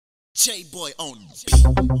J-Boy on the beat.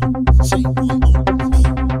 J-Boy on the beat.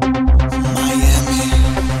 Miami,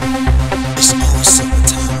 it's always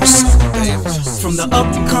summertime, baby. From the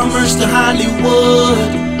upcomers to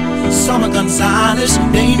Hollywood, Summer Gonzalez,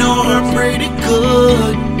 they know her pretty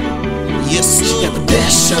good. Yes, sir. She got the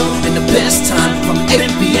best show and the best time from 8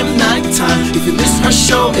 p.m. nighttime. If you miss her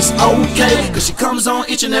show, it's okay, cause she comes on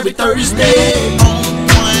each and every Thursday. On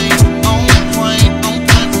point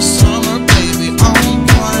for summer, baby, on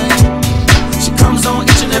point. She comes on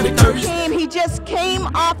each and every Thursday. He just came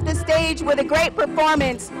off the stage with a great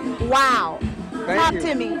performance. Wow. Talk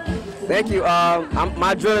to me. Thank you.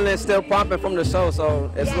 My adrenaline is still pumping from the show, so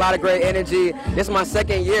it's a lot of great energy. This is my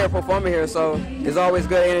second year performing here, so it's always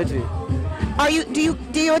good energy.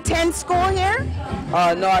 Do you attend school here?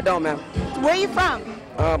 No, I don't, ma'am. Where are you from?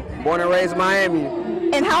 Born and raised in Miami.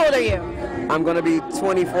 And how old are you? I'm gonna be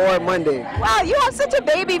 24 Monday. Wow, you have such a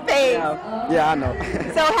baby face. Yeah, I know.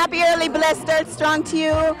 So happy early blessed start strong to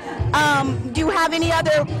you. Do you have any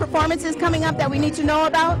other performances coming up that we need to know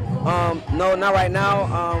about? No, not right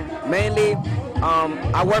now. Mainly,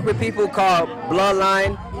 I work with people called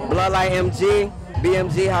Bloodline MG,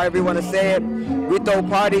 BMG, however you want to say it. We throw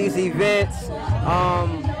parties, events,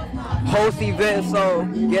 host events, so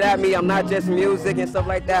get at me. I'm not just music and stuff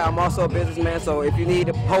like that. I'm also a businessman, so if you need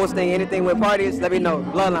hosting anything with parties, let me know.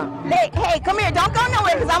 Bloodline. Hey, come here. Don't go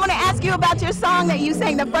nowhere, because I want to ask you about your song that you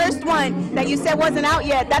sang, the first one that you said wasn't out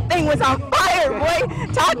yet. That thing was on fire, boy.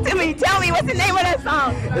 Talk to me. Tell me, what's the name of that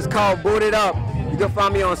song? It's called Boot It Up. You can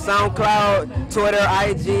find me on SoundCloud, Twitter,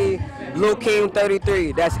 IG, LUKEEM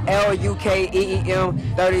 33. That's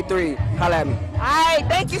LUKEEM 33. Holla at me. All right,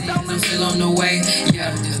 thank you so much. I'm still on the way,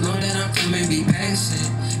 yeah. Just know that I'm coming, be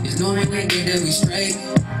patient. There's no way we need to be straight.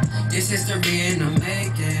 This history and I'm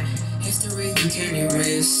making history you can't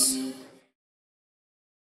erase.